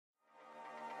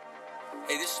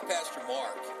Hey, this is Pastor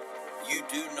Mark. You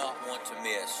do not want to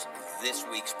miss this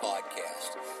week's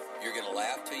podcast. You're going to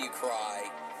laugh till you cry,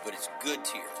 but it's good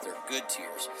tears. They're good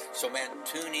tears. So, man,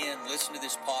 tune in, listen to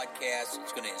this podcast.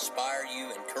 It's going to inspire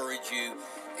you, encourage you,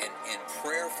 and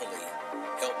prayerfully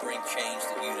help bring change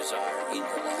that you desire in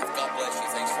your life. God bless you.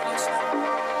 Thanks for listening.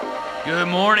 Good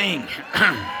morning.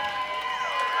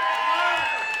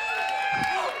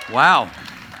 Wow.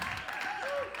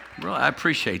 Really, I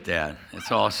appreciate that.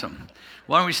 It's awesome.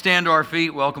 Why don't we stand to our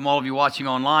feet? Welcome all of you watching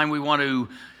online. We want to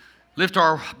lift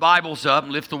our Bibles up,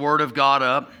 lift the Word of God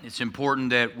up. It's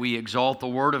important that we exalt the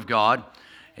Word of God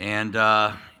and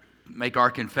make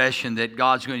our confession that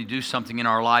God's going to do something in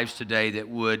our lives today that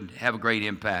would have a great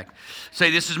impact. Say,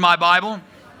 this is my Bible.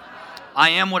 I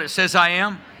am what it says I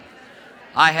am.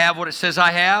 I have what it says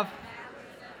I have.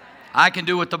 I can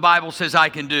do what the Bible says I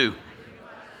can do.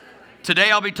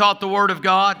 Today I'll be taught the Word of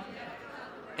God,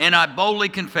 and I boldly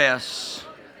confess,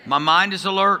 my mind is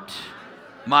alert,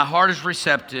 my heart is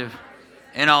receptive,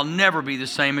 and I'll never be the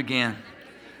same again.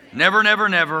 Never, never,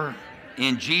 never.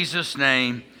 In Jesus'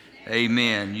 name,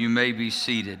 amen. You may be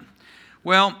seated.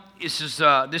 Well, this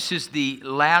is the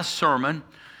last sermon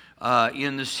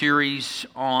in the series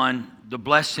on the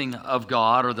blessing of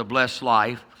God or the blessed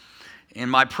life.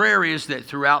 And my prayer is that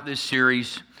throughout this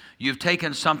series, you've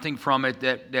taken something from it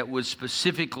that would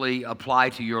specifically apply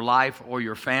to your life or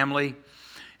your family,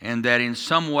 and that in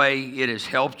some way it has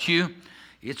helped you.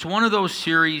 It's one of those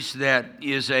series that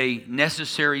is a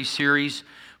necessary series. I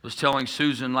was telling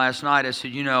Susan last night, I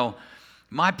said, you know,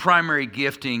 my primary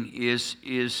gifting is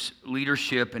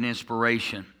leadership and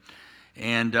inspiration.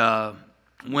 And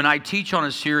when I teach on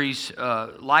a series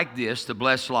like this, The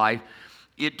Blessed Life,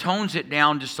 it tones it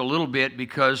down just a little bit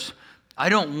because I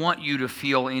don't want you to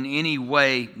feel in any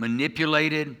way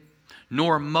manipulated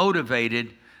nor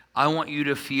motivated. I want you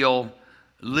to feel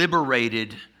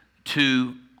liberated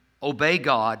to obey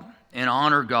God and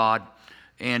honor God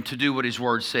and to do what His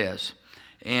Word says.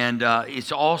 And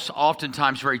it's also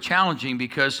oftentimes very challenging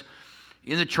because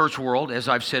in the church world, as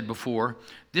I've said before,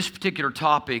 this particular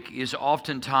topic is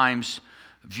oftentimes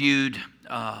viewed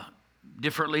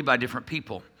differently by different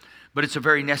people. But it's a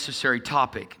very necessary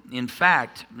topic. In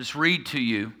fact, let's read to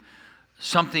you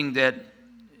something that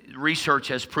research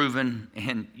has proven,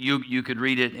 and you could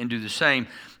read it and do the same.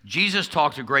 Jesus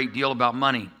talked a great deal about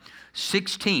money.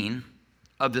 16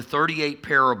 of the 38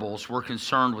 parables were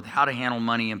concerned with how to handle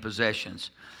money and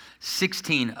possessions.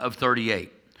 16 of 38.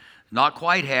 Not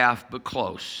quite half, but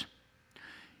close.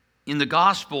 In the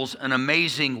Gospels, an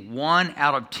amazing 1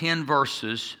 out of 10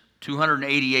 verses,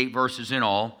 288 verses in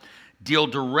all, deal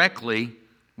directly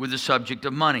with the subject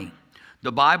of money.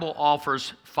 The Bible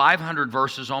offers 500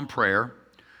 verses on prayer,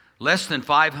 less than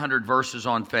 500 verses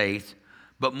on faith,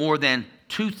 but more than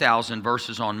 2,000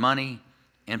 verses on money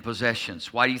and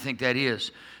possessions. Why do you think that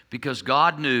is? Because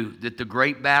God knew that the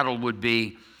great battle would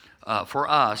be for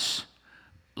us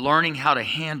learning how to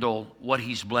handle what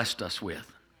He's blessed us with,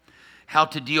 how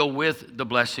to deal with the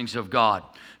blessings of God.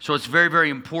 So it's very,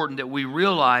 very important that we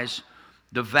realize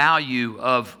the value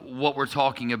of what we're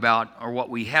talking about or what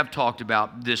we have talked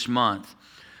about this month.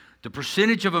 The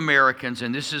percentage of Americans,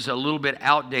 and this is a little bit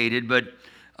outdated, but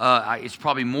it's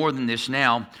probably more than this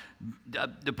now,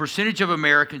 the percentage of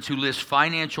Americans who list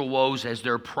financial woes as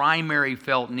their primary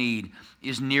felt need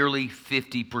is nearly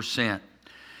 50%.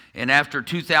 And after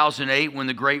 2008, when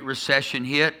the Great Recession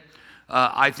hit,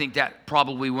 I think that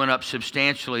probably went up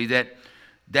substantially,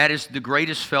 that is the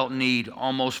greatest felt need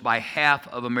almost by half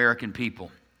of American people.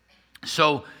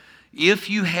 So if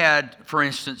you had, for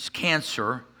instance,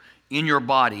 cancer in your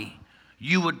body,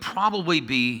 you would probably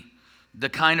be the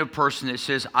kind of person that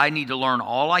says, I need to learn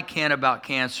all I can about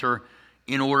cancer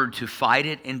in order to fight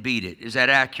it and beat it. Is that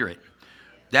accurate?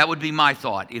 That would be my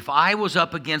thought. If I was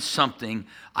up against something,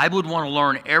 I would want to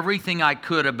learn everything I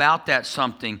could about that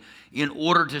something in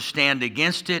order to stand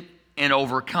against it and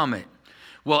overcome it.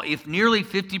 Well, if nearly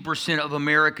 50% of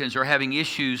Americans are having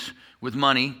issues with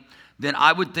money, then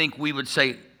I would think we would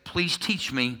say, please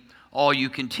teach me all you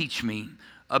can teach me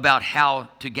about how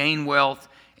to gain wealth.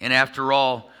 And after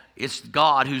all, it's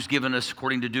God who's given us,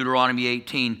 according to Deuteronomy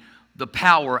 18, the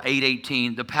power,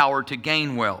 8:18, the power to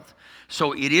gain wealth.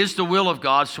 So it is the will of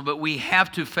God, but we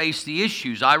have to face the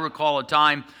issues. I recall a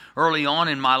time early on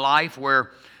in my life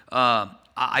where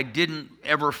I didn't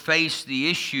ever face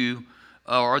the issue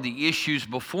or the issues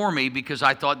before me because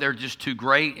I thought they're just too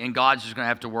great and God's just going to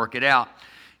have to work it out.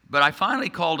 But I finally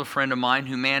called a friend of mine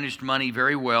who managed money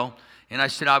very well, and I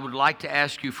said, I would like to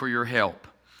ask you for your help.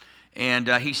 And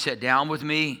he sat down with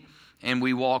me, and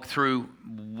we walked through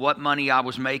what money I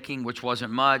was making, which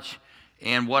wasn't much,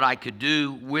 and what I could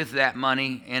do with that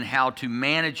money and how to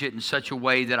manage it in such a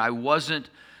way that I wasn't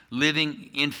living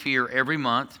in fear every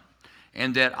month,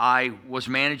 and that I was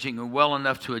managing it well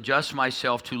enough to adjust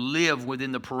myself to live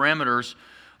within the parameters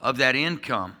of that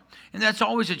income. And that's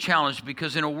always a challenge,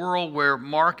 because in a world where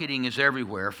marketing is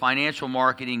everywhere, financial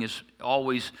marketing is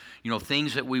always,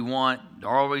 things that we want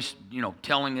are always,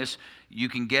 telling us you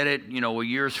can get it, a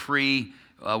year's free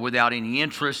without any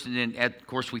interest. And then, of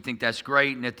course, we think that's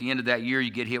great. And at the end of that year,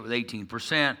 you get hit with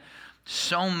 18%.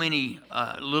 So many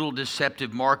little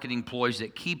deceptive marketing ploys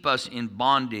that keep us in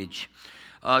bondage.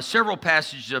 Several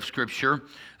passages of Scripture.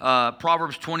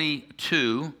 Proverbs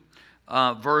 22,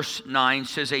 verse 9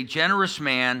 says, "A generous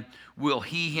man will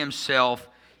he himself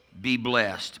be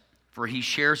blessed, for he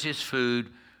shares his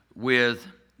food with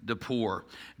the poor."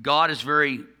 God is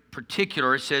very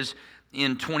particular. It says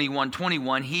in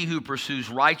 21:21, "He who pursues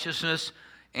righteousness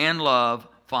and love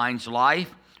finds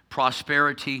life,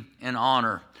 prosperity, and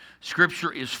honor."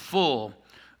 Scripture is full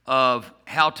of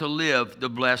how to live the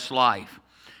blessed life.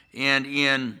 And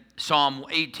in Psalm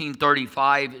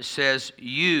 18:35, it says,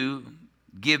 "You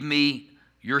give me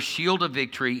your shield of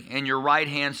victory, and your right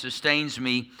hand sustains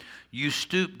me. You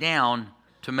stoop down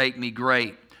to make me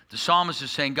great." The psalmist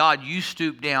is saying, God, you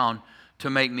stoop down to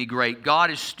make me great.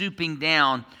 God is stooping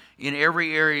down in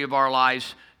every area of our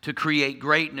lives to create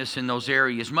greatness in those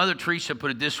areas. Mother Teresa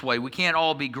put it this way: we can't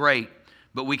all be great,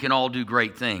 but we can all do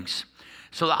great things.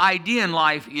 So the idea in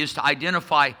life is to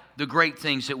identify the great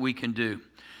things that we can do.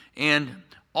 And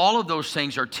all of those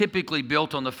things are typically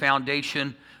built on the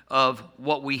foundation of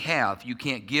what we have. You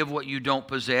can't give what you don't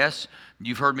possess.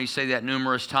 You've heard me say that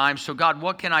numerous times. So God,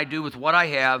 what can I do with what I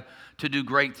have to do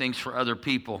great things for other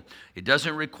people? It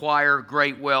doesn't require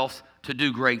great wealth to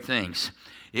do great things.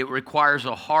 It requires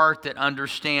a heart that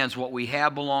understands what we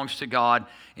have belongs to God,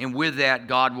 and with that,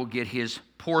 God will get his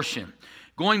portion.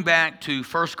 Going back to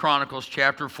 1 Chronicles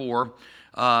chapter 4,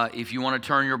 if you want to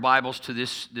turn your Bibles to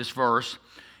this verse,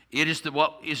 it is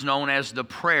what is known as the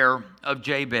prayer of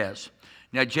Jabez.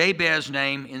 Now, Jabez's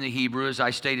name in the Hebrew, as I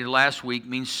stated last week,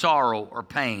 means sorrow or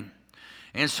pain.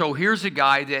 And so here's a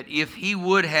guy that if he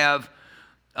would have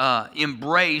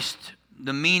embraced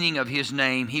the meaning of his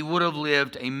name, he would have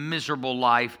lived a miserable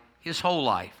life his whole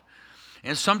life.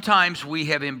 And sometimes we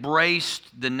have embraced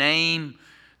the name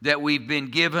that we've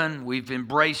been given. We've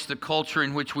embraced the culture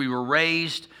in which we were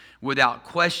raised without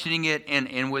questioning it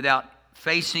and without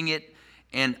facing it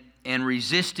and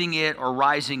resisting it or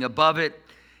rising above it.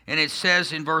 And it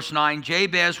says in verse 9,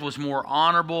 Jabez was more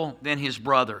honorable than his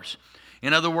brothers.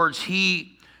 In other words,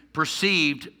 he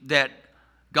perceived that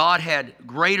God had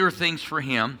greater things for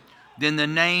him than the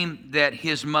name that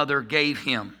his mother gave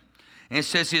him. And it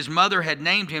says his mother had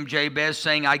named him Jabez,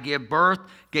 saying, I gave birth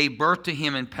to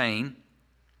him in pain.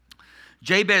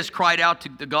 Jabez cried out to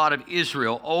the God of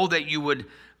Israel, "Oh, that you would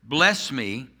bless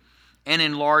me and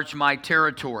enlarge my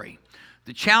territory."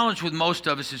 The challenge with most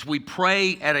of us is we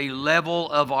pray at a level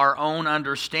of our own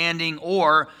understanding,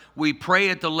 or we pray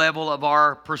at the level of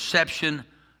our perception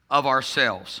of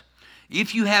ourselves.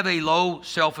 If you have a low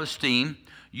self-esteem,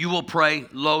 you will pray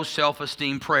low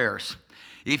self-esteem prayers.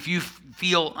 If you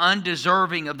feel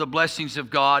undeserving of the blessings of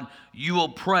God, you will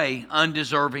pray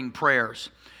undeserving prayers.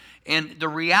 And the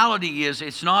reality is,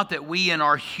 it's not that we in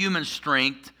our human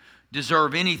strength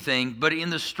deserve anything, but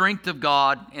in the strength of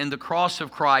God and the cross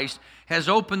of Christ has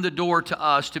opened the door to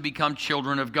us to become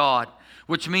children of God,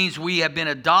 which means we have been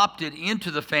adopted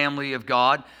into the family of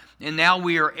God, and now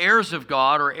we are heirs of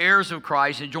God or heirs of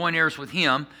Christ and joint heirs with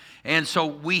Him. And so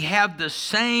we have the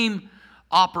same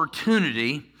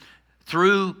opportunity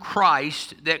through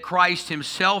Christ that Christ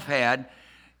Himself had,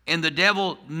 and the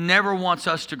devil never wants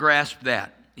us to grasp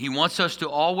that. He wants us to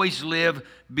always live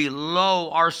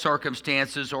below our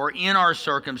circumstances or in our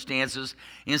circumstances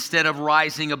instead of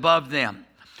rising above them.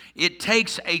 It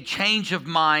takes a change of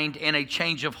mind and a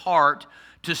change of heart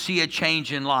to see a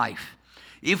change in life.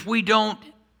 If we don't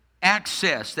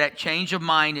access that change of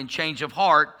mind and change of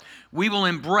heart, we will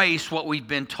embrace what we've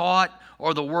been taught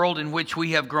or the world in which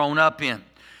we have grown up in.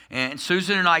 And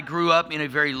Susan and I grew up in a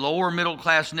very lower middle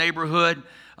class neighborhood.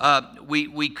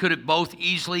 We could have both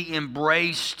easily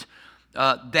embraced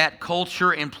that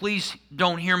culture. And please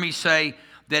don't hear me say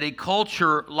that a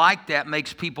culture like that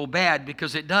makes people bad,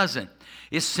 because it doesn't.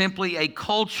 It's simply a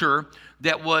culture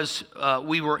that was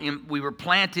we were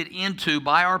planted into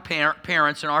by our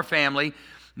parents and our family.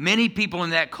 Many people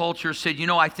in that culture said,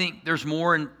 I think there's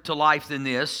more to life than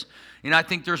this, and I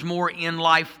think there's more in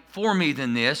life for me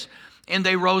than this, and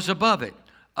they rose above it.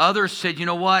 Others said, you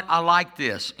know what, I like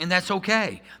this, and that's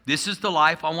okay. This is the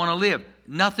life I want to live.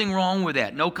 Nothing wrong with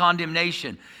that, no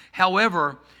condemnation.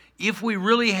 However, if we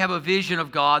really have a vision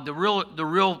of God, the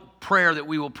real prayer that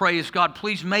we will pray is, God,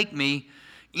 please make me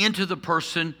into the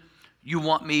person you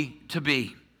want me to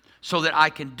be so that I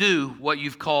can do what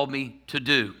you've called me to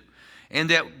do. And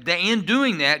that in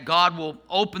doing that, God will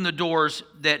open the doors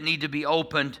that need to be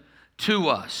opened to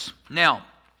us. Now,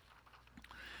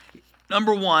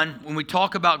 number one, when we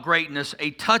talk about greatness,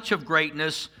 a touch of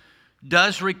greatness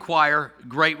does require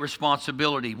great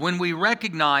responsibility. When we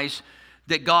recognize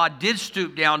that God did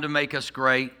stoop down to make us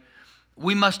great,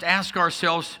 we must ask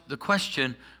ourselves the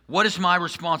question, what is my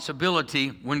responsibility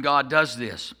when God does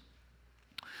this?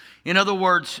 In other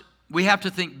words, we have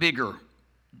to think bigger.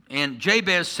 And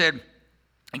Jabez said,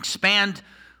 expand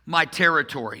my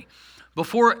territory.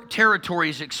 Before territory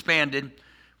is expanded,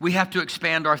 we have to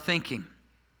expand our thinking.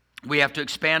 We have to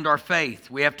expand our faith.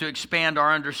 We have to expand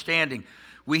our understanding.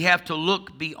 We have to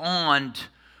look beyond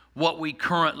what we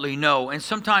currently know. And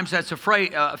sometimes that's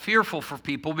fearful for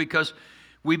people because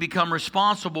we become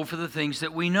responsible for the things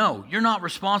that we know. You're not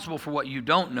responsible for what you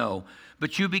don't know,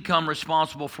 but you become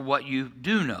responsible for what you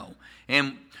do know.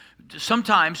 And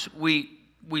sometimes we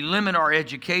limit our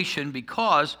education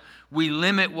because we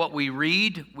limit what we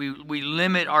read. We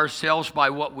limit ourselves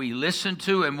by what we listen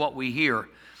to and what we hear.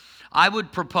 I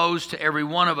would propose to every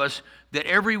one of us that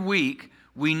every week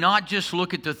we not just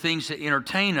look at the things that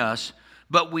entertain us,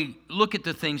 but we look at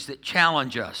the things that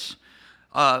challenge us.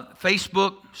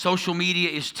 Facebook, social media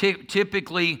is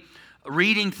typically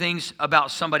reading things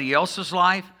about somebody else's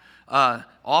life.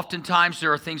 Oftentimes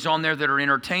there are things on there that are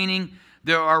entertaining.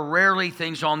 There are rarely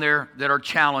things on there that are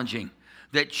challenging,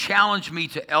 that challenge me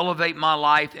to elevate my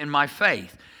life and my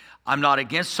faith. I'm not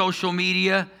against social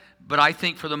media, but I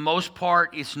think for the most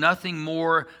part, it's nothing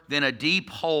more than a deep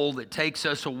hole that takes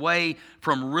us away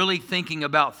from really thinking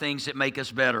about things that make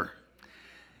us better.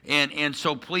 And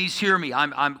so please hear me.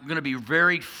 I'm going to be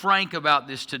very frank about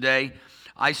this today.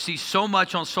 I see so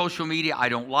much on social media. I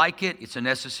don't like it. It's a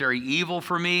necessary evil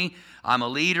for me. I'm a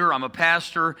leader. I'm a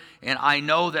pastor. And I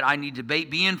know that I need to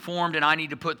be informed, and I need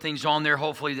to put things on there,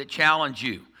 hopefully, that challenge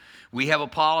you. We have a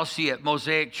policy at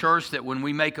Mosaic Church that when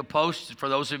we make a post, for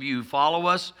those of you who follow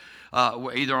us,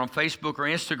 either on Facebook or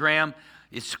Instagram,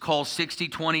 it's called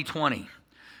 60-20-20.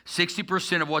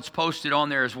 60% of what's posted on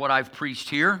there is what I've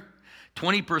preached here.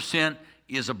 20%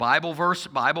 is a Bible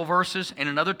verses, and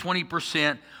another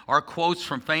 20% are quotes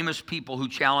from famous people who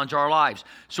challenge our lives.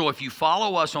 So if you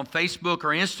follow us on Facebook or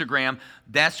Instagram,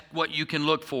 that's what you can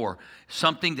look for.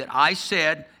 Something that I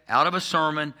said out of a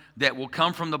sermon that will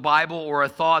come from the Bible, or a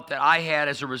thought that I had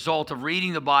as a result of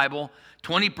reading the Bible.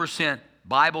 20%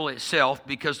 Bible itself,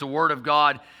 because the Word of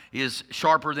God is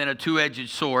sharper than a two-edged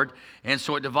sword, and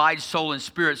so it divides soul and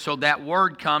spirit. So that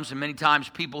word comes, and many times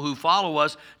people who follow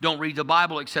us don't read the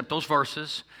Bible except those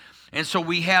verses. And so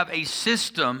we have a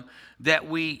system that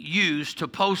we use to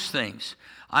post things.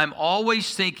 I'm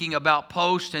always thinking about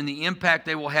posts and the impact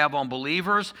they will have on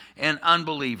believers and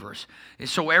unbelievers. And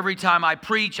so every time I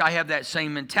preach, I have that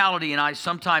same mentality, and I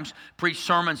sometimes preach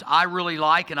sermons I really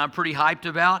like and I'm pretty hyped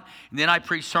about, and then I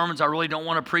preach sermons I really don't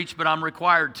want to preach, but I'm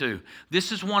required to.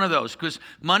 This is one of those, because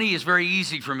money is very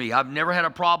easy for me. I've never had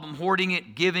a problem hoarding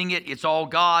it, giving it. It's all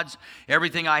God's.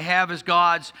 Everything I have is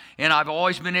God's, and I've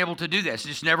always been able to do this. It's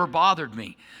just never bothered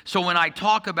me. So when I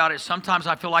talk about it, sometimes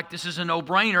I feel like this is a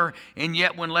no-brainer, and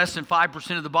yet when less than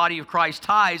 5% of the body of Christ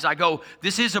tithes, I go,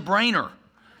 this is a brainer.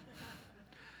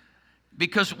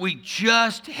 Because we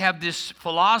just have this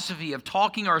philosophy of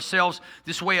talking ourselves,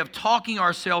 this way of talking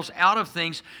ourselves out of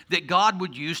things that God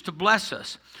would use to bless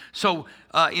us. So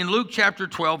in Luke chapter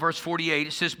 12, verse 48,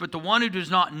 it says, but the one who does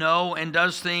not know and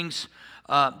does things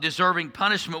deserving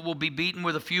punishment will be beaten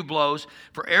with a few blows.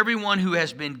 For everyone who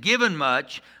has been given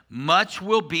much, much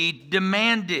will be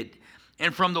demanded.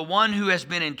 And from the one who has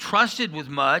been entrusted with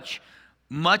much,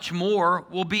 much more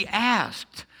will be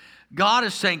asked. God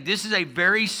is saying this is a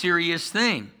very serious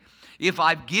thing. If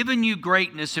I've given you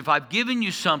greatness, if I've given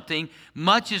you something,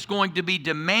 much is going to be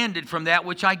demanded from that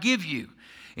which I give you.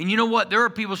 And you know what? There are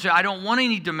people who say, I don't want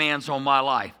any demands on my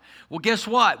life. Well, guess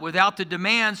what? Without the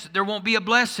demands, there won't be a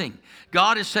blessing.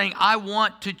 God is saying, I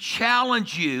want to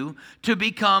challenge you to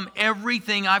become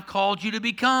everything I've called you to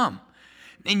become.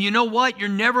 And you know what? You're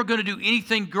never going to do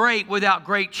anything great without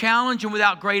great challenge and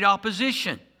without great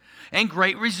opposition and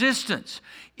great resistance.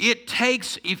 It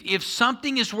takes, if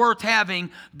something is worth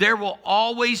having, there will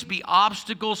always be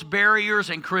obstacles, barriers,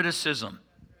 and criticism.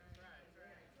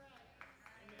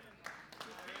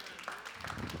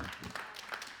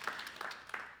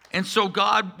 And so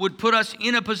God would put us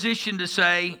in a position to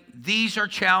say, these are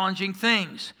challenging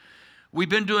things. We've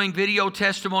been doing video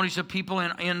testimonies of people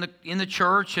in the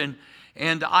church, and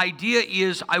And the idea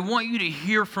is I want you to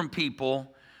hear from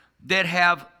people that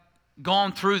have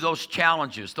gone through those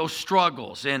challenges, those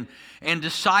struggles, and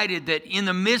decided that in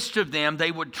the midst of them,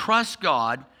 they would trust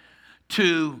God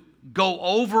to go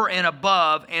over and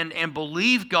above and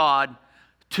believe God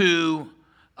to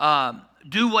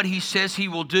do what He says He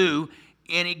will do.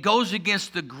 And it goes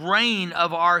against the grain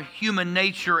of our human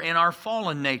nature and our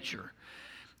fallen nature.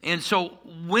 And so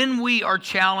when we are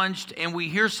challenged and we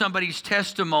hear somebody's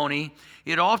testimony,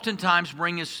 it oftentimes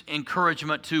brings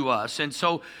encouragement to us. And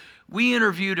so we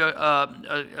interviewed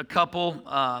a couple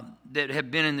that have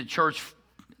been in the church.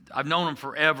 I've known them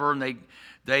forever, and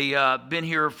they been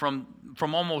here from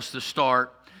almost the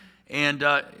start. And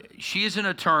she is an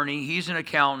attorney, he's an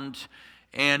accountant,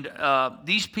 and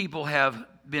these people have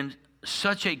been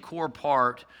such a core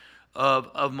part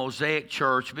of Mosaic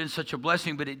Church, been such a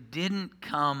blessing, but it didn't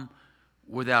come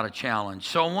without a challenge.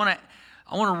 So I want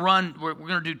to run, we're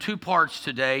going to do two parts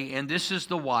today, and this is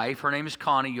the wife. Her name is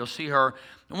Connie. You'll see her.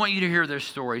 I want you to hear their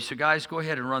story. So guys, go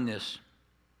ahead and run this.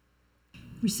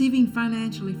 Receiving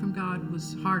financially from God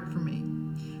was hard for me.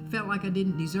 Felt like I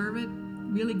didn't deserve it.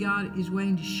 Really, God is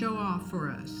waiting to show off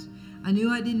for us. I knew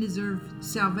I didn't deserve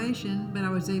salvation, but I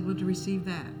was able to receive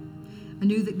that. I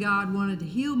knew that God wanted to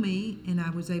heal me, and I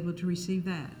was able to receive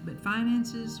that. But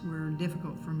finances were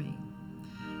difficult for me.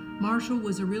 Marshall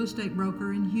was a real estate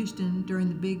broker in Houston during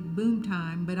the big boom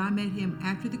time, but I met him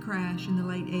after the crash in the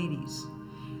late 80s.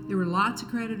 There were lots of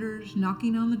creditors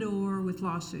knocking on the door with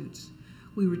lawsuits.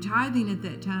 We were tithing at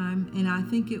that time, and I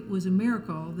think it was a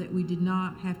miracle that we did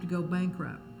not have to go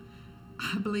bankrupt.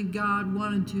 I believe God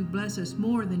wanted to bless us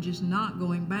more than just not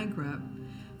going bankrupt.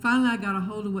 Finally, I got a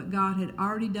hold of what God had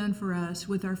already done for us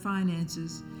with our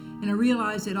finances, and I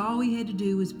realized that all we had to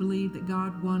do was believe that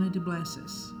God wanted to bless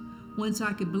us. Once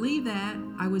I could believe that,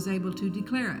 I was able to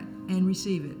declare it and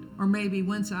receive it. Or maybe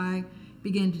once I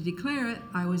began to declare it,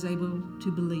 I was able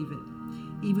to believe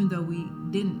it, even though we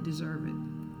didn't deserve it.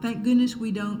 Thank goodness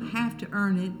we don't have to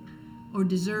earn it or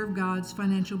deserve God's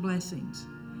financial blessings.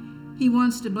 He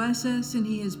wants to bless us, and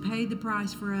He has paid the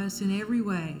price for us in every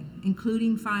way,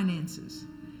 including finances.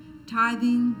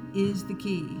 Tithing is the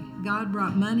key. God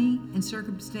brought money and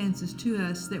circumstances to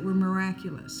us that were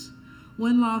miraculous.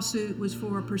 One lawsuit was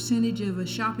for a percentage of a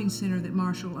shopping center that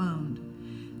Marshall owned.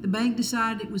 The bank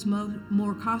decided it was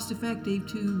more cost-effective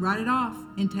to write it off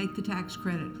and take the tax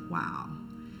credit. Wow.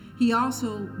 He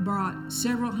also brought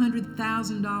several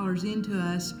 $100,000 into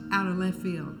us out of left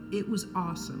field. It was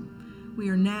awesome. We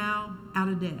are now out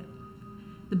of debt.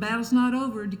 The battle's not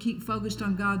over to keep focused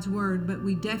on God's Word, but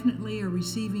we definitely are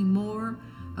receiving more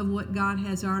of what God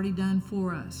has already done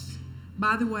for us.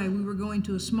 By the way, we were going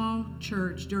to a small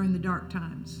church during the dark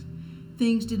times.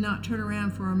 Things did not turn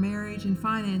around for our marriage and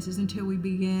finances until we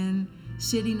began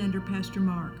sitting under Pastor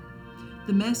Mark.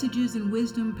 The messages and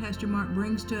wisdom Pastor Mark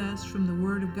brings to us from the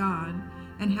Word of God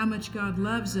and how much God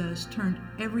loves us turned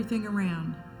everything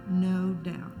around, no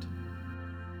doubt.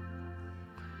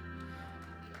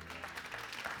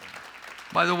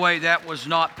 By the way, that was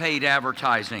not paid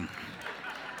advertising.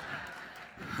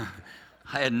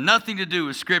 I had nothing to do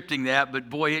with scripting that, but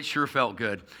boy, it sure felt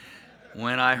good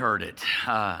when I heard it.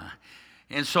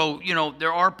 And so,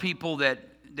 there are people that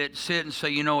sit and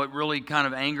say, it really kind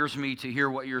of angers me to hear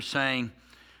what you're saying,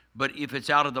 but if it's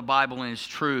out of the Bible and it's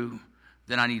true,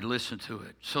 then I need to listen to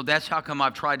it. So that's how come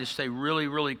I've tried to stay really,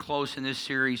 really close in this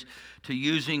series to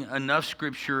using enough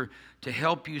scripture to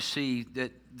help you see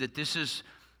that this is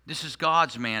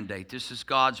God's mandate. This is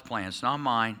God's plan. It's not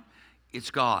mine.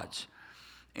 It's God's.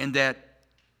 And that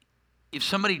if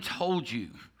somebody told you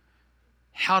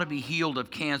how to be healed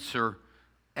of cancer,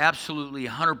 absolutely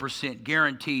 100%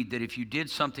 guaranteed that if you did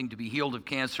something to be healed of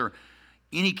cancer,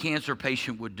 any cancer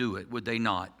patient would do it, would they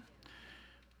not?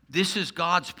 This is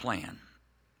God's plan.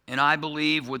 And I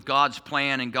believe with God's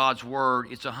plan and God's word,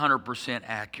 it's 100%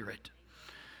 accurate.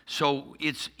 So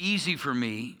it's easy for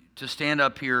me to stand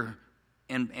up here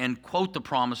and quote the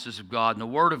promises of God and the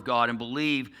Word of God and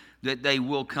believe that they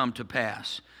will come to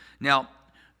pass. Now,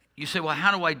 you say, well,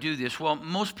 how do I do this? Well,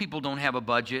 most people don't have a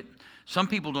budget. Some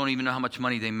people don't even know how much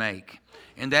money they make.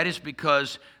 And that is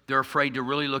because they're afraid to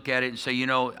really look at it and say,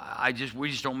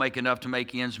 we just don't make enough to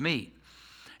make ends meet.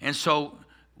 And so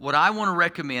what I want to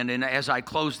recommend, and as I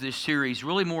close this series,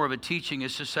 really more of a teaching,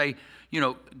 is to say,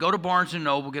 go to Barnes &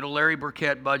 Noble, get a Larry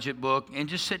Burkett budget book, and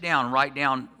just sit down and write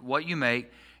down what you make.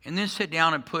 And then sit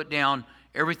down and put down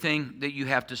everything that you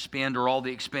have to spend or all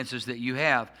the expenses that you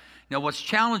have. Now, what's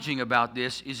challenging about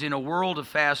this is in a world of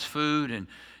fast food and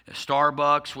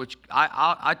Starbucks, which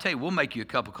I tell you, we'll make you a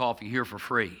cup of coffee here for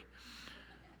free.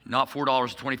 Not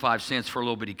 $4.25 for a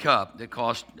little bitty cup that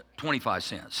costs 25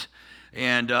 cents.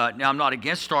 And now I'm not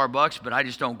against Starbucks, but I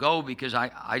just don't go because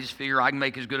I just figure I can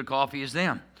make as good a coffee as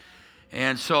them.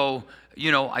 And so,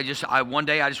 one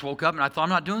day I just woke up and I thought, I'm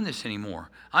not doing this anymore.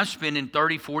 I'm spending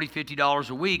 $30, $40, $50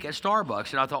 a week at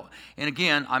Starbucks. And I thought, and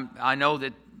again, I know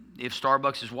that if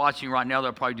Starbucks is watching right now,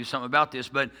 they'll probably do something about this.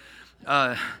 But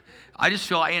I just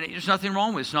feel like there's nothing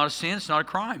wrong with it. It's not a sin. It's not a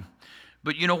crime.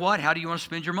 But you know what? How do you want to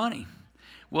spend your money?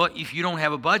 Well, if you don't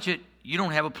have a budget, you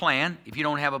don't have a plan. If you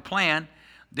don't have a plan,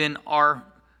 then our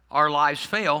lives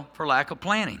fail for lack of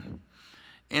planning.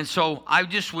 And so I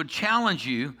just would challenge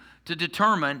you to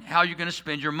determine how you're going to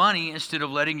spend your money instead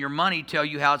of letting your money tell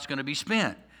you how it's going to be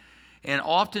spent. And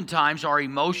oftentimes our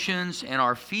emotions and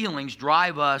our feelings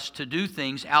drive us to do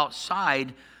things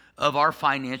outside of our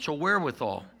financial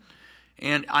wherewithal.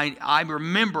 And I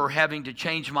remember having to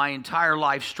change my entire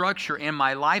life structure and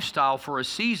my lifestyle for a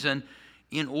season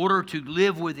in order to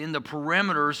live within the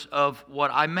perimeters of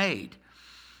what I made.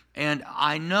 And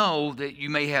I know that you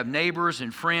may have neighbors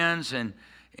and friends and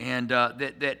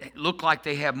that look like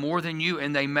they have more than you,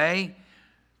 and they may.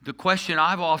 The question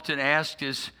I've often asked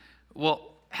is,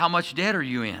 well, how much debt are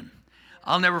you in?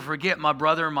 I'll never forget my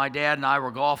brother and my dad and I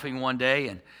were golfing one day,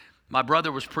 and my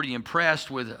brother was pretty impressed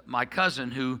with my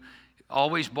cousin who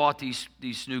always bought these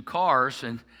new cars,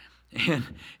 and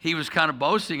he was kind of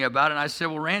boasting about it. And I said,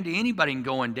 well, Randy, anybody can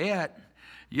go in debt.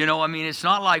 It's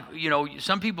not like,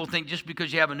 some people think just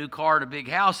because you have a new car and a big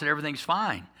house that everything's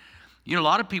fine. A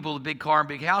lot of people with a big car and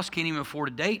big house can't even afford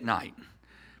a date night,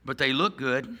 but they look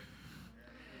good.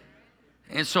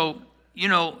 And so,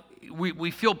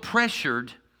 we feel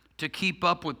pressured to keep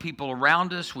up with people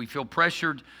around us. We feel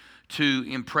pressured to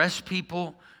impress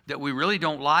people that we really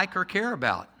don't like or care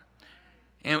about.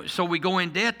 And so we go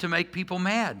in debt to make people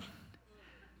mad.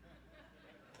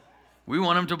 We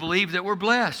want them to believe that we're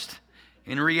blessed.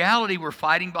 In reality, we're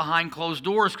fighting behind closed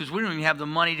doors because we don't even have the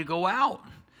money to go out.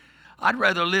 I'd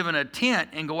rather live in a tent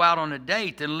and go out on a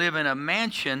date than live in a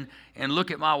mansion and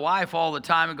look at my wife all the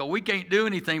time and go, we can't do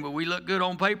anything, but we look good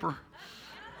on paper.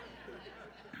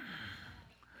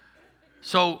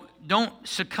 So don't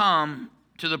succumb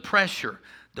to the pressure.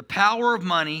 The power of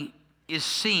money is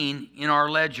seen in our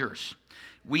ledgers.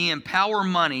 We empower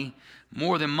money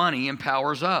more than money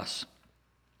empowers us.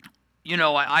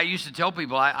 I used to tell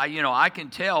people, I can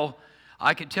tell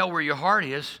where your heart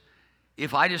is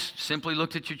if I just simply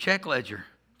looked at your check ledger,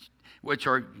 which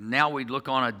are now we'd look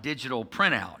on a digital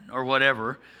printout or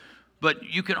whatever. But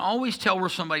you can always tell where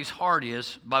somebody's heart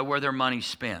is by where their money's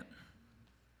spent.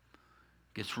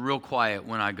 It gets real quiet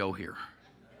when I go here.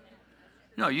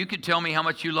 No, you can tell me how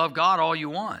much you love God all you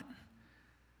want.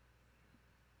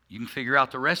 You can figure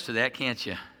out the rest of that, can't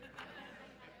you?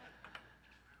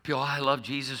 People, I love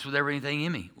Jesus with everything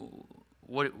in me.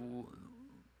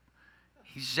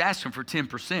 He's just asking for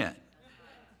 10%.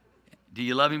 Do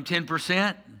you love him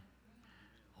 10%?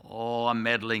 Oh, I'm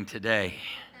meddling today.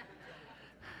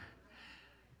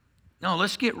 No,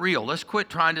 let's get real. Let's quit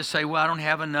trying to say, well, I don't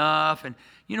have enough. And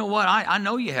you know what? I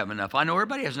know you have enough. I know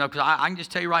everybody has enough because I can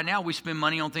just tell you right now, we spend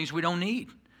money on things we don't need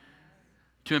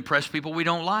to impress people we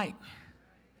don't like.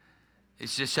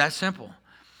 It's just that simple.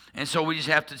 And so we just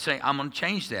have to say, I'm going to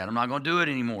change that. I'm not going to do it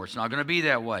anymore. It's not going to be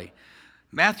that way.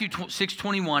 Matthew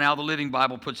 6:21 out of the Living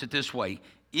Bible puts it this way.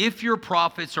 If your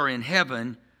profits are in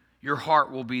heaven, your heart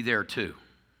will be there too.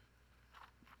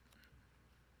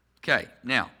 Okay,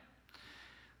 now,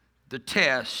 the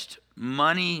test,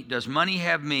 does money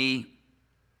have me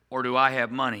or do I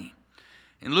have money?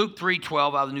 In Luke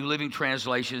 3:12 out of the New Living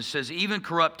Translation, it says, even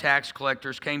corrupt tax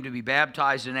collectors came to be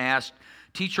baptized and asked,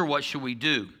 Teacher, what should we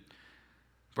do?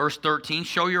 Verse 13,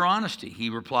 show your honesty. He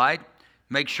replied,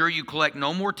 make sure you collect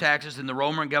no more taxes than the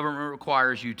Roman government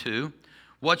requires you to.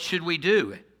 What should we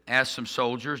do? Asked some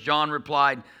soldiers. John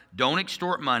replied, don't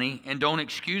extort money and don't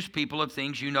excuse people of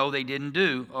things you know they didn't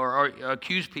do, or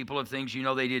accuse people of things you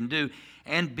know they didn't do,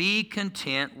 and be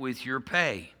content with your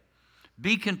pay.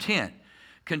 Be content.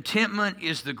 Contentment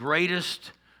is the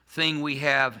greatest thing we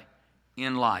have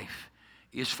in life,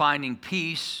 is finding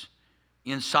peace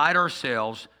inside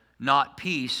ourselves, not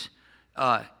peace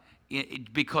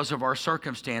because of our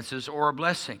circumstances or a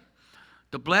blessing.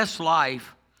 The blessed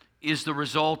life is the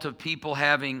result of people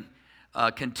having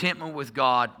contentment with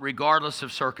God regardless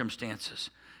of circumstances.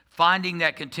 Finding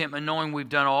that contentment, knowing we've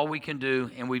done all we can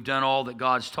do and we've done all that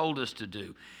God's told us to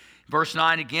do. Verse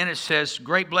 9 again, it says,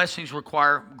 great blessings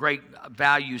require great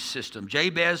value system.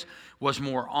 Jabez was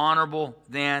more honorable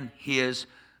than his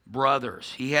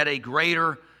brothers. He had a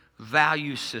greater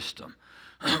value system.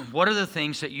 What are the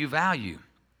things that you value?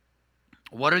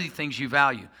 What are the things you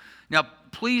value? Now,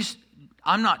 please,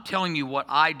 I'm not telling you what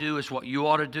I do is what you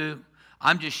ought to do.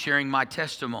 I'm just sharing my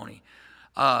testimony.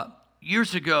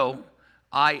 Years ago,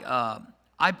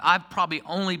 I've probably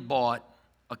only bought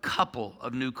a couple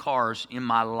of new cars in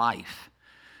my life.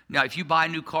 Now, if you buy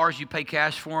new cars, you pay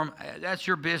cash for them, that's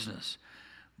your business.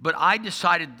 But I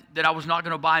decided that I was not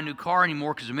going to buy a new car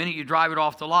anymore because the minute you drive it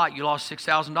off the lot, you lost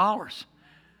 $6,000.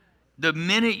 The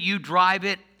minute you drive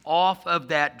it off of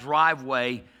that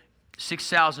driveway,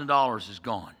 $6,000 is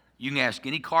gone. You can ask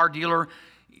any car dealer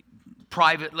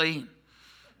privately.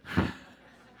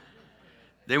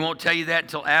 They won't tell you that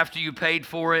until after you paid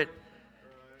for it.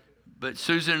 But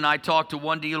Susan and I talked to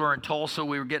one dealer in Tulsa.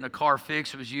 We were getting a car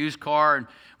fixed. It was a used car, and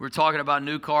we were talking about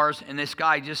new cars. And this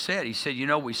guy just said, he said,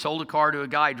 we sold a car to a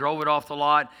guy, drove it off the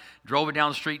lot, drove it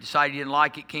down the street, decided he didn't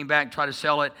like it, came back and tried to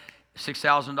sell it,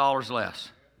 $6,000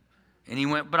 less. And he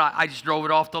went, but I just drove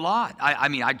it off the lot.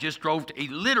 I just drove,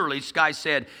 this guy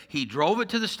said, he drove it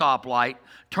to the stoplight,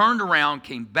 turned around,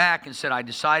 came back and said, I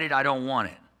decided I don't want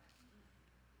it.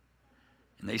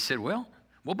 And they said, well,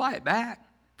 we'll buy it back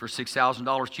for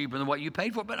 $6,000 cheaper than what you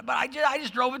paid for it. But I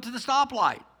just drove it to the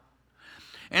stoplight.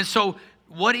 And so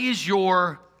what is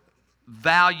your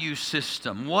value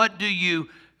system? What do you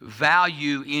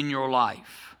value in your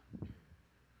life?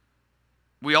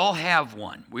 We all have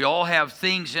one. We all have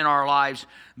things in our lives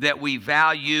that we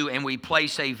value and we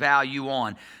place a value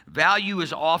on. Value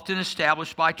is often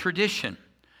established by tradition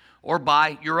or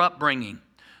by your upbringing.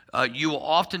 You will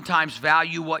oftentimes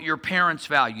value what your parents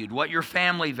valued, what your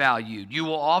family valued. You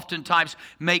will oftentimes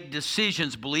make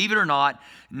decisions, believe it or not,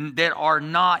 that are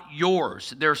not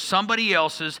yours. They're somebody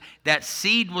else's. That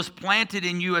seed was planted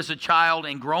in you as a child,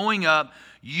 and growing up,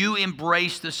 you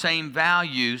embrace the same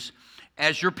values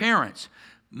as your parents.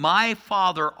 My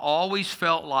father always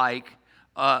felt like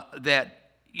that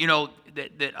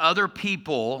other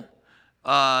people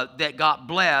that got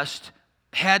blessed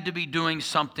had to be doing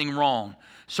something wrong.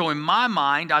 So in my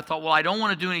mind, I thought, well, I don't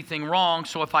want to do anything wrong,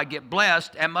 so if I get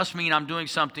blessed, that must mean I'm doing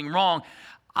something wrong.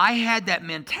 I had that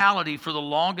mentality for the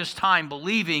longest time,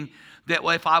 believing that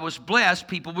if I was blessed,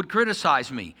 people would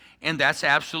criticize me. And that's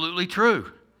absolutely true.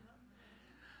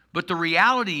 But the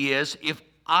reality is, if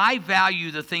I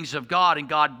value the things of God and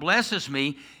God blesses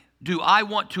me, do I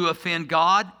want to offend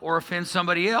God or offend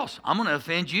somebody else? I'm going to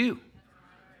offend you.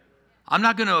 I'm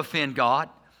not going to offend God.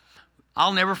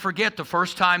 I'll never forget the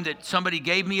first time that somebody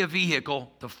gave me a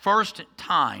vehicle. The first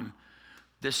time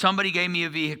that somebody gave me a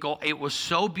vehicle, it was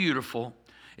so beautiful.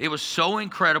 It was so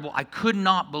incredible. I could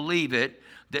not believe it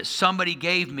that somebody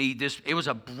gave me this. It was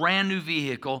a brand new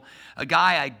vehicle, a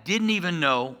guy I didn't even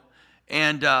know.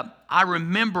 And I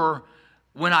remember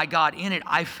when I got in it,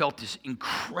 I felt this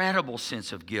incredible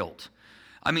sense of guilt.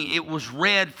 I mean, it was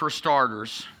red for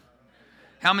starters.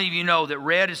 How many of you know that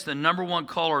red is the number one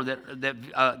color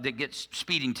that gets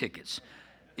speeding tickets?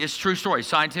 It's a true story.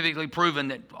 Scientifically proven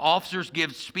that officers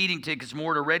give speeding tickets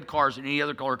more to red cars than any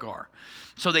other color car.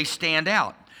 So they stand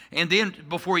out. And then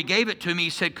before he gave it to me, he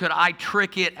said, could I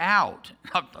trick it out?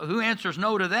 Who answers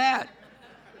no to that?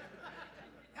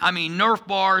 I mean, Nerf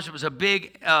bars. It was a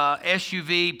big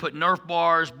SUV, put Nerf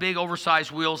bars, big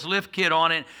oversized wheels, lift kit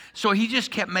on it. So he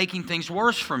just kept making things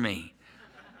worse for me.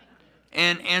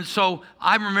 And so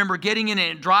I remember getting in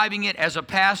it and driving it. As a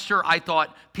pastor, I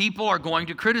thought people are going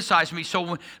to criticize me.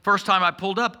 So first time I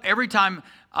pulled up, every time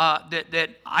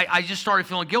I just started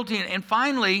feeling guilty. And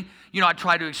finally, I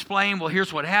tried to explain, well,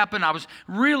 here's what happened. I was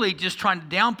really just trying to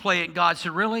downplay it. And God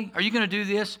said, really? Are you going to do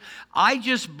this? I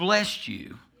just blessed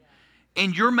you,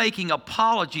 and you're making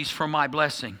apologies for my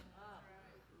blessing.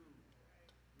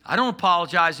 I don't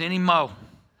apologize anymore.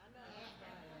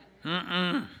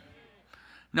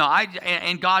 No,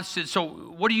 and God said, so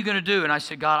what are you going to do? And I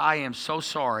said, God, I am so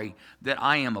sorry that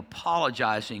I am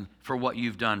apologizing for what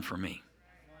you've done for me.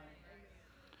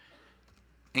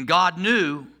 And God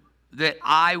knew that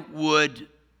I would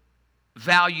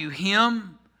value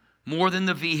him more than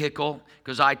the vehicle,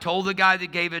 because I told the guy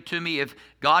that gave it to me, if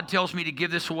God tells me to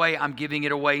give this away, I'm giving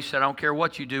it away. He said, I don't care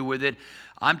what you do with it.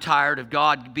 I'm tired of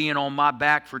God being on my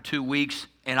back for 2 weeks,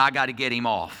 and I got to get him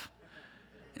off.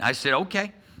 And I said,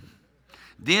 okay.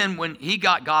 Then when he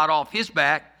got God off his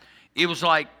back, it was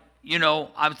like,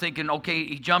 I'm thinking, okay,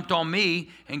 he jumped on me,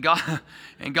 and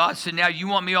God said, now you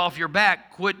want me off your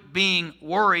back, quit being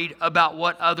worried about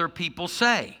what other people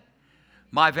say.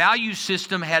 My value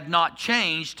system had not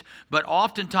changed, but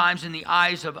oftentimes in the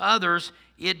eyes of others,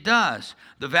 it does.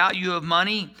 The value of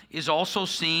money is also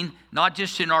seen not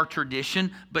just in our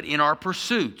tradition, but in our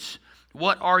pursuits.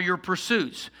 What are your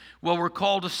pursuits? Well, we're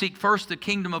called to seek first the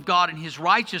kingdom of God and his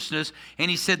righteousness. And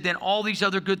he said, then all these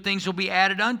other good things will be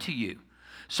added unto you.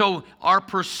 So our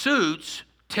pursuits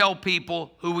tell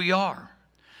people who we are.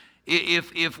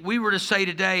 If we were to say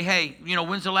today, hey,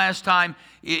 when's the last time,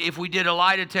 if we did a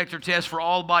lie detector test for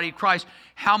all the body of Christ,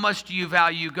 how much do you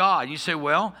value God? You say,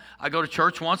 well, I go to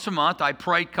church once a month, I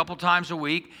pray a couple times a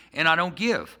week, and I don't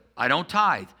give. I don't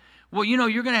tithe. Well, you're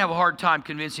going to have a hard time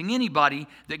convincing anybody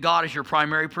that God is your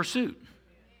primary pursuit.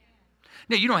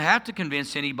 Now, you don't have to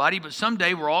convince anybody, but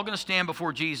someday we're all going to stand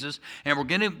before Jesus, and we're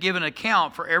going to give an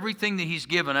account for everything that He's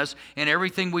given us and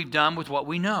everything we've done with what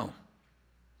we know.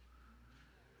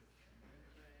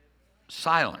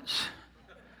 Silence.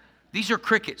 These are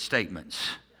cricket statements.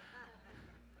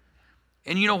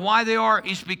 And you know why they are?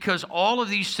 It's because all of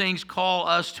these things call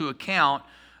us to account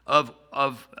of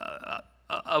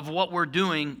what we're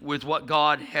doing with what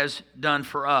God has done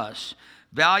for us.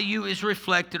 Value is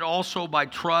reflected also by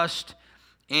trust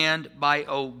and by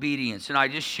obedience. And I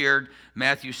just shared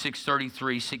Matthew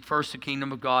 6:33, seek first the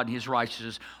kingdom of God and His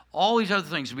righteousness. All these other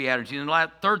things will be added to you. And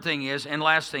the third thing is, and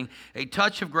last thing, a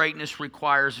touch of greatness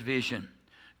requires vision.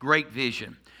 Great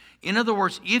vision. In other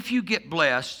words, if you get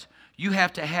blessed, you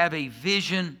have to have a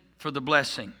vision for the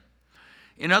blessing.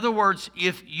 In other words,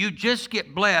 if you just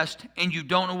get blessed and you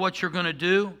don't know what you're going to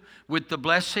do with the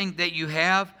blessing that you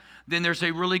have, then there's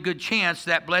a really good chance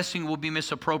that blessing will be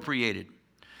misappropriated.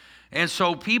 And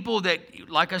so people that,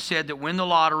 like I said, that win the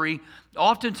lottery,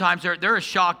 oftentimes they're as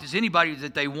shocked as anybody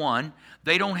that they won.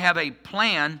 They don't have a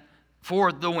plan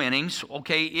for the winnings.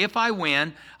 Okay, if I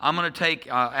win, I'm going to take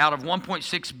out of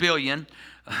 1.6 billion.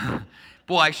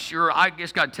 Boy, I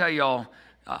just got to tell y'all,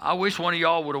 I wish one of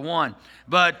y'all would have won.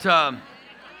 But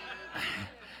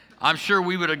I'm sure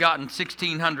we would have gotten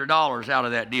 $1,600 out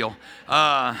of that deal.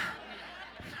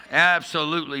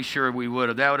 Absolutely sure we would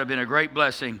have. That would have been a great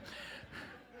blessing.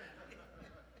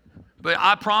 But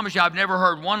I promise you, I've never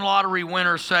heard one lottery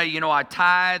winner say, I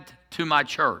tithed to my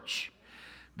church.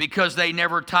 Because they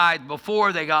never tithed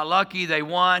before, they got lucky, they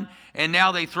won, and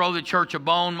now they throw the church a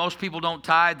bone. Most people don't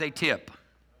tithe, they tip.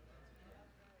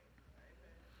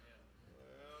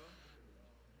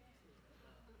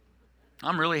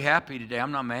 I'm really happy today.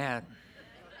 I'm not mad.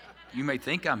 You may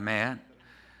think I'm mad,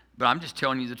 but I'm just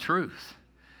telling you the truth.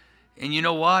 And you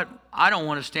know what? I don't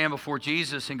want to stand before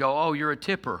Jesus and go, oh, you're a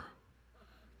tipper.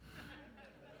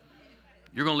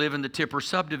 You're going to live in the tipper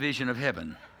subdivision of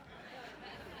heaven.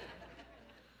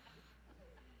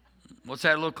 What's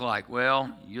that look like? Well,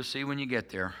 you'll see when you get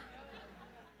there.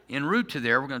 En route to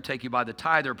there, we're going to take you by the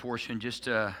tither portion just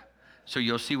so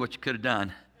you'll see what you could have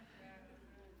done.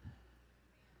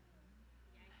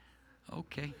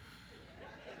 Okay.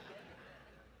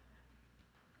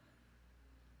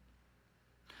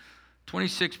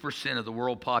 "26% of the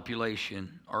world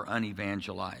population are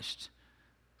unevangelized,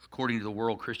 according to the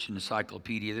World Christian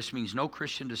Encyclopedia. This means no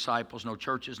Christian disciples, no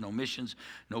churches, no missions,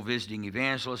 no visiting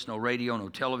evangelists, no radio, no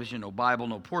television, no Bible,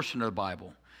 no portion of the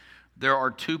Bible. There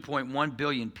are 2.1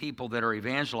 billion people that are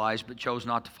evangelized but chose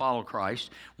not to follow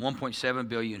Christ, 1.7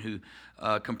 billion who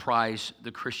comprise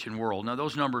the Christian world. Now,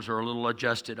 those numbers are a little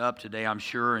adjusted up today, I'm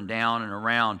sure, and down and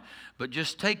around. But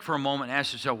just take for a moment and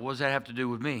ask yourself, what does that have to do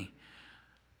with me?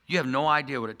 You have no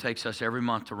idea what it takes us every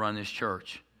month to run this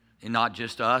church. And not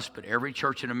just us, but every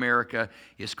church in America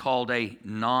is called a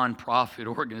non-profit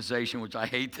organization, which I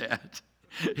hate that.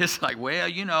 It's like, well,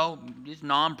 it's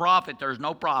non-profit. There's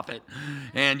no profit.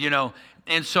 And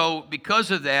so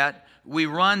because of that, we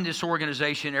run this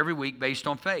organization every week based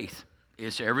on faith.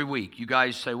 It's every week. You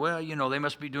guys say, well, they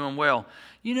must be doing well.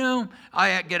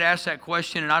 I get asked that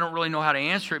question, and I don't really know how to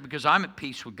answer it because I'm at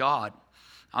peace with God.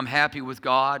 I'm happy with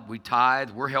God. We tithe.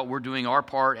 We're doing our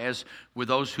part as with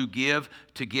those who give,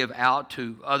 to give out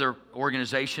to other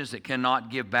organizations that cannot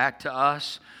give back to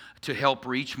us to help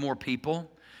reach more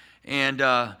people. And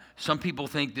some people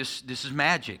think this is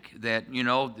magic, that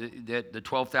that the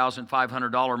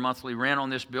 $12,500 monthly rent on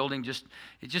this building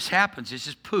it just happens. It's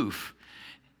just poof,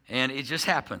 and it just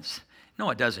happens. No,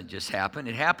 it doesn't just happen.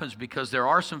 It happens because there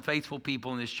are some faithful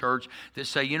people in this church that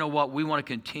say, you know what, we want to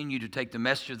continue to take the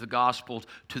message of the gospel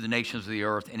to the nations of the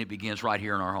earth, and it begins right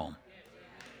here in our home.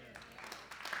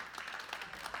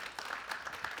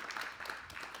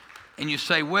 And you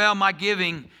say, well, my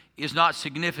giving is not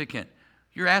significant.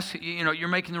 You're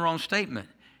making the wrong statement.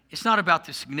 It's not about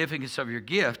the significance of your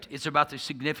gift. It's about the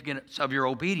significance of your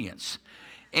obedience.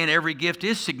 And every gift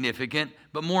is significant,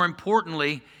 but more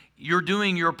importantly, you're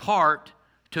doing your part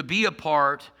to be a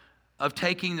part of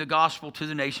taking the gospel to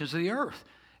the nations of the earth.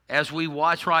 As we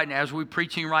watch right now, as we're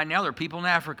preaching right now, there are people in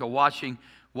Africa watching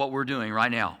what we're doing right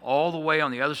now. All the way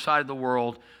on the other side of the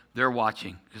world, they're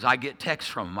watching. Because I get texts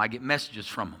from them. I get messages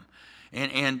from them.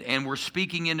 And we're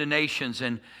speaking into nations,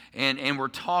 and we're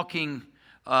talking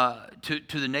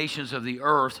to the nations of the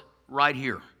earth right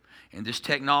here. And this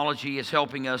technology is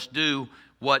helping us do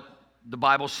what the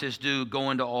Bible says do,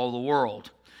 go into all the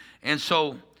world. And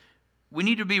so we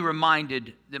need to be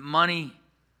reminded that money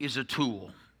is a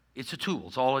tool. It's a tool.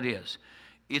 It's all it is.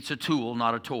 It's a tool,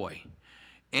 not a toy.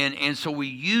 And so we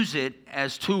use it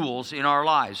as tools in our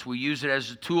lives. We use it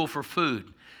as a tool for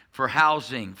food, for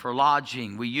housing, for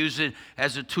lodging. We use it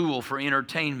as a tool for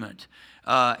entertainment.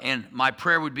 And my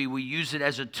prayer would be we use it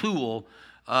as a tool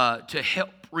to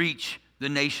help reach the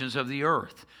nations of the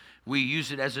earth. We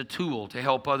use it as a tool to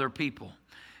help other people.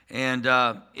 And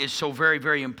it's so very,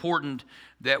 very important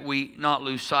that we not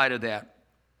lose sight of that.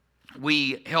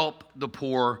 We help the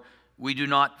poor. We do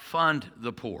not fund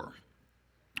the poor.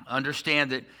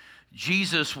 Understand that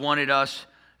Jesus wanted us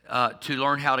to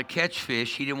learn how to catch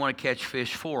fish. He didn't want to catch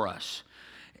fish for us.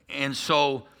 And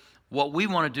so what we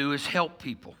want to do is help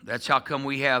people. That's how come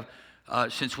we have,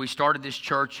 since we started this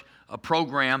church, a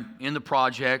program in the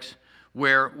projects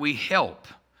where we help.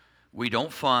 We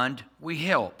don't fund, we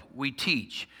help, we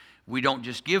teach. We don't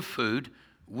just give food,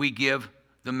 we give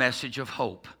the message of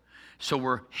hope. So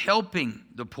we're helping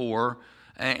the poor,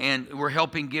 and we're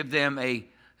helping give them a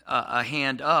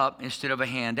hand up instead of a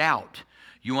hand out.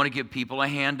 You want to give people a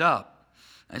hand up.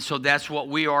 And so that's what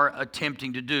we are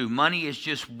attempting to do. Money is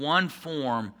just one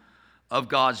form of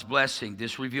God's blessing.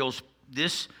 This reveals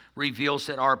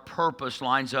that our purpose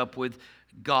lines up with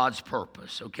God's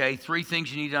purpose, okay? 3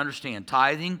 things you need to understand.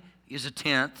 Tithing is a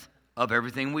tenth of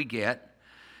everything we get.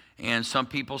 And some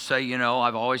people say, you know,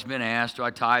 I've always been asked, do I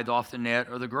tithe off the net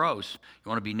or the gross? You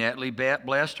want to be netly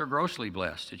blessed or grossly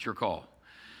blessed? It's your call.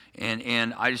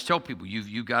 And I just tell people,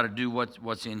 you've got to do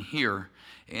what's in here.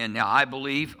 And now I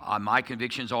believe, my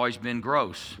conviction's always been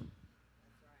gross.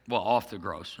 Well, off the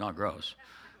gross, not gross.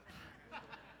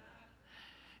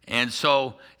 And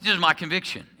so this is my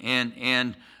conviction.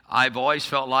 And I've always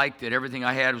felt like that everything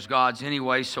I had was God's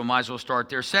anyway, so might as well start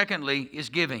there. Secondly is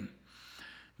giving.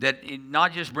 That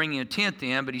not just bringing a tenth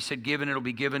in, but he said given, it'll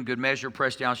be given, good measure,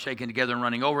 pressed down, shaken together, and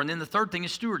running over. And then the third thing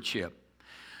is stewardship.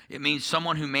 It means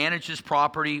someone who manages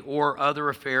property or other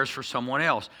affairs for someone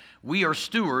else. We are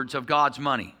stewards of God's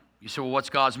money. You say, well, what's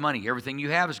God's money? Everything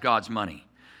you have is God's money.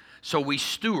 So we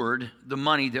steward the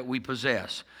money that we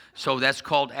possess. So that's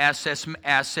called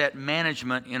asset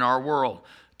management in our world.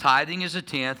 Tithing is a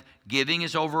tenth, giving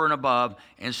is over and above,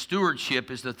 and stewardship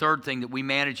is the third thing, that we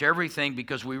manage everything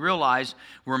because we realize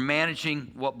we're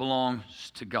managing what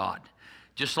belongs to God.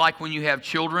 Just like when you have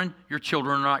children, your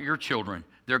children are not your children.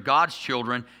 They're God's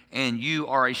children, and you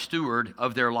are a steward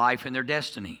of their life and their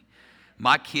destiny.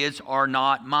 My kids are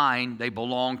not mine. They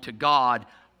belong to God.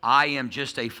 I am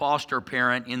just a foster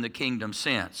parent in the kingdom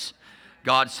sense.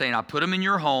 God's saying, I put them in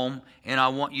your home, and I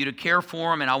want you to care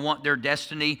for them, and I want their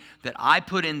destiny that I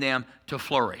put in them to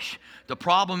flourish. The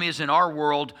problem is in our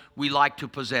world, we like to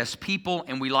possess people,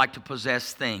 and we like to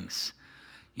possess things.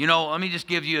 You know, let me just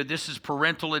give you, this is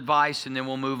parental advice, and then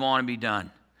we'll move on and be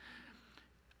done.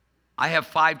 I have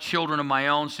 5 children of my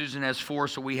own. Susan has 4,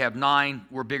 so we have 9.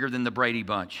 We're bigger than the Brady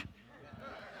Bunch.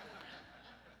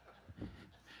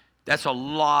 That's a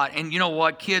lot. And you know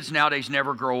what? Kids nowadays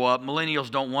never grow up.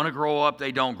 Millennials don't want to grow up.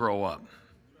 They don't grow up.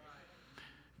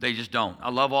 They just don't.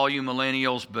 I love all you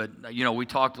millennials, but, you know, we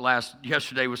talked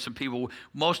yesterday with some people.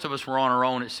 Most of us were on our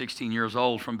own at 16 years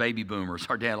old from baby boomers.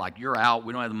 Our dad like, you're out.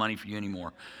 We don't have the money for you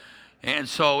anymore. And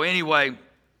so anyway,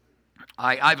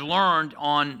 I've learned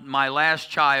on my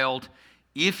last child,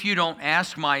 if you don't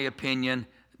ask my opinion,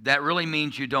 that really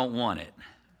means you don't want it.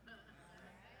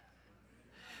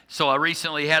 So I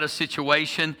recently had a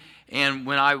situation, and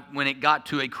when it got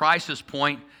to a crisis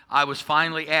point, I was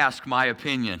finally asked my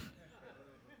opinion.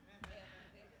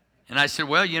 And I said,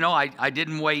 well, you know, I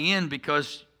didn't weigh in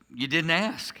because you didn't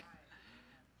ask.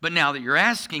 But now that you're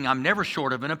asking, I'm never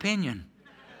short of an opinion.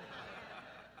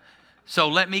 So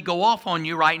let me go off on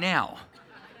you right now.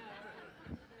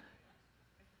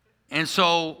 And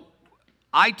so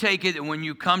I take it that when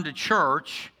you come to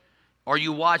church or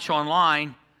you watch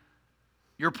online,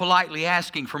 you're politely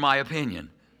asking for my opinion.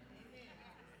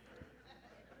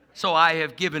 So I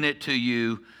have given it to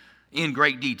you in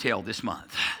great detail this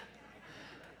month.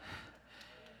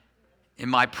 And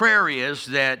my prayer is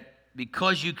that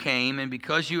because you came and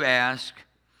because you asked,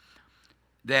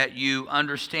 that you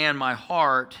understand my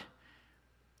heart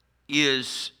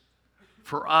is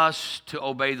for us to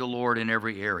obey the Lord in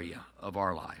every area of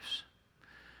our lives.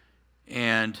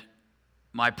 And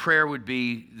my prayer would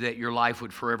be that your life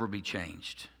would forever be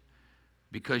changed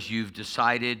because you've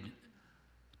decided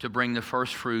to bring the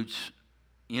first fruits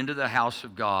into the house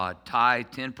of God, tithe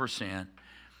 10%,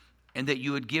 and that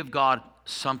you would give God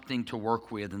something to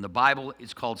work with. In the Bible,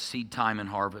 it's called seed time and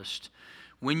harvest.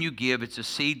 when you give, it's a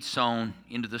seed sown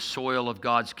into the soil of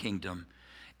God's kingdom,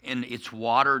 and it's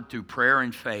watered through prayer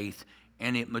and faith,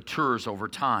 and it matures over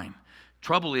time.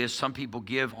 Trouble is, some people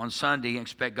give on Sunday and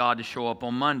expect God to show up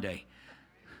on Monday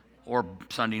or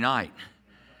Sunday night.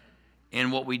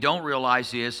 And what we don't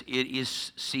realize is it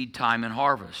is seed time and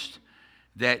harvest.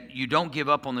 That you don't give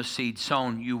up on the seed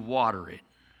sown, you water it.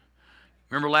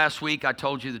 Remember last week I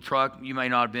told you the truck, you may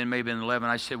not have been, maybe in 11,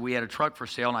 I said we had a truck for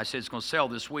sale, and I said it's going to sell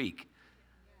this week.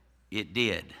 It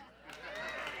did.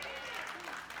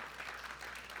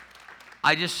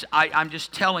 I'm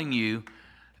just telling you,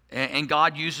 and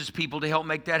God uses people to help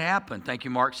make that happen. Thank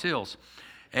you, Mark Sills.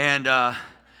 And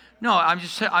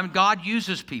God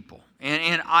uses people.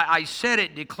 And I said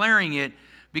it, declaring it,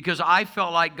 because I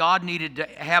felt like God needed to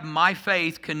have my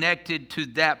faith connected to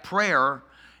that prayer,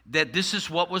 that this is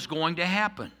what was going to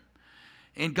happen.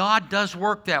 And God does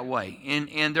work that way.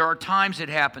 And there are times it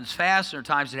happens fast, and there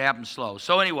are times it happens slow.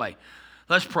 So anyway,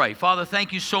 let's pray. Father,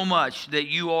 thank you so much that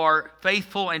you are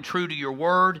faithful and true to your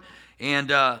word. And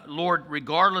Lord,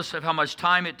 regardless of how much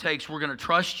time it takes, we're going to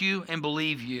trust you and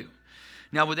believe you.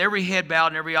 Now, with every head bowed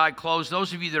and every eye closed,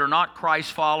 those of you that are not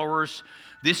Christ followers,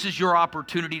 this is your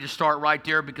opportunity to start right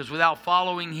there, because without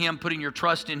following him, putting your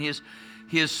trust in his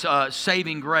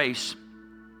saving grace,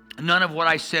 none of what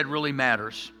I said really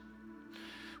matters.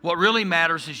 What really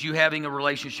matters is you having a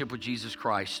relationship with Jesus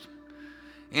Christ.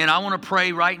 And I want to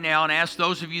pray right now and ask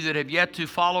those of you that have yet to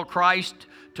follow Christ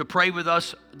to pray with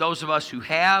us, those of us who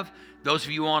have, those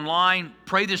of you online,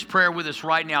 pray this prayer with us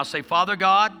right now. Say, Father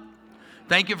God,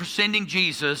 thank you for sending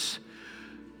Jesus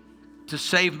to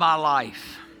save my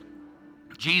life.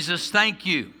 Jesus, thank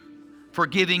you for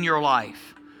giving your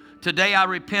life. Today I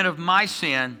repent of my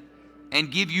sin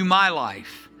and give you my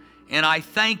life. And I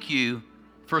thank you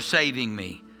for saving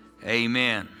me.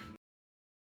 Amen.